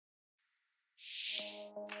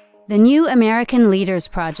The New American Leaders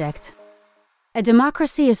Project. A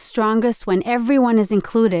democracy is strongest when everyone is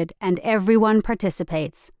included and everyone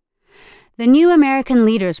participates. The New American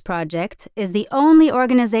Leaders Project is the only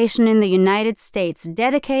organization in the United States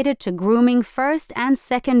dedicated to grooming first- and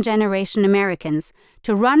second-generation Americans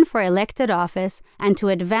to run for elected office and to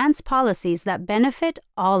advance policies that benefit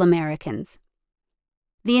all Americans.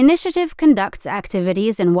 The initiative conducts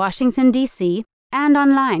activities in Washington, D.C. and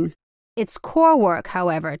online. Its core work,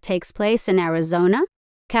 however, takes place in Arizona,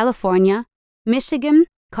 California, Michigan,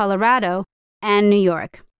 Colorado, and New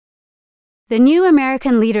York. The New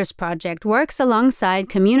American Leaders Project works alongside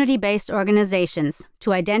community-based organizations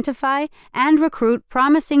to identify and recruit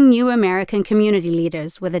promising new American community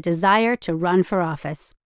leaders with a desire to run for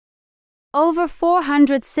office. Over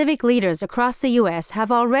 400 civic leaders across the U.S.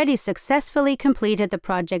 have already successfully completed the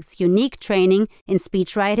project's unique training in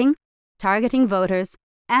speechwriting, targeting voters,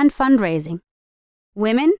 and fundraising.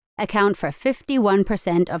 Women account for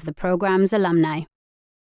 51% of the program's alumni.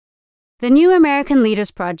 The New American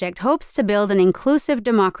Leaders Project hopes to build an inclusive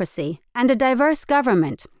democracy and a diverse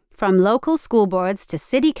government, from local school boards to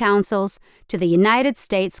city councils to the United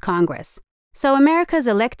States Congress, so America's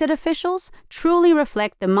elected officials truly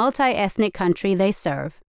reflect the multi-ethnic country they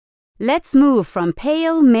serve. Let's move from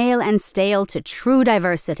pale, male, and stale to true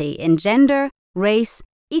diversity in gender, race,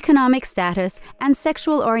 economic status, and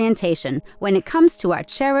sexual orientation when it comes to our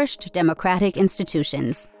cherished democratic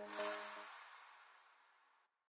institutions.